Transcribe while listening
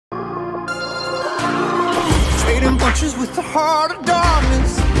punches with the heart of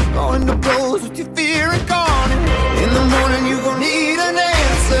darkness, going to blows with your fear incarnate. In the morning you gon' need an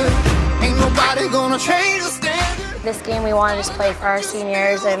answer. Ain't nobody gonna change the standard. This game we want to just play for our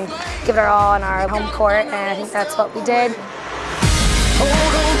seniors and give it our all on our home court, and I think that's what we did.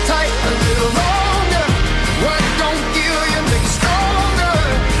 Hold on tight a little longer. What don't kill you make you stronger.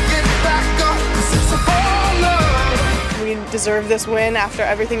 Get back up, 'cause it's a baller. We deserve this win after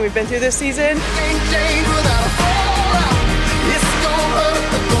everything we've been through this season. Ain't change without a fallout. It's gonna hurt,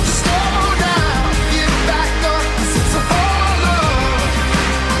 but don't slow down. Get back up, 'cause it's a baller.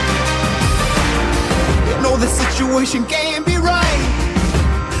 You know the situation can't be right,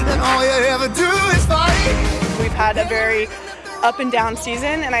 and all you ever do is fight. We've had a very up and down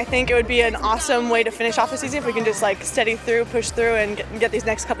season, and I think it would be an awesome way to finish off the season if we can just like steady through, push through, and get these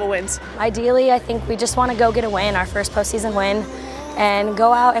next couple wins. Ideally, I think we just want to go get a win, our first postseason win, and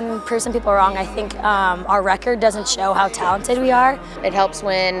go out and prove some people wrong. I think our record doesn't show how talented we are. It helps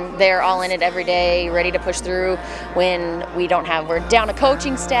when they're all in it every day, ready to push through. When we're down a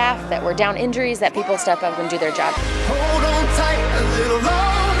coaching staff, that we're down injuries, that people step up and do their job. Hold on tight a little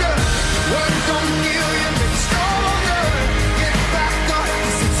longer.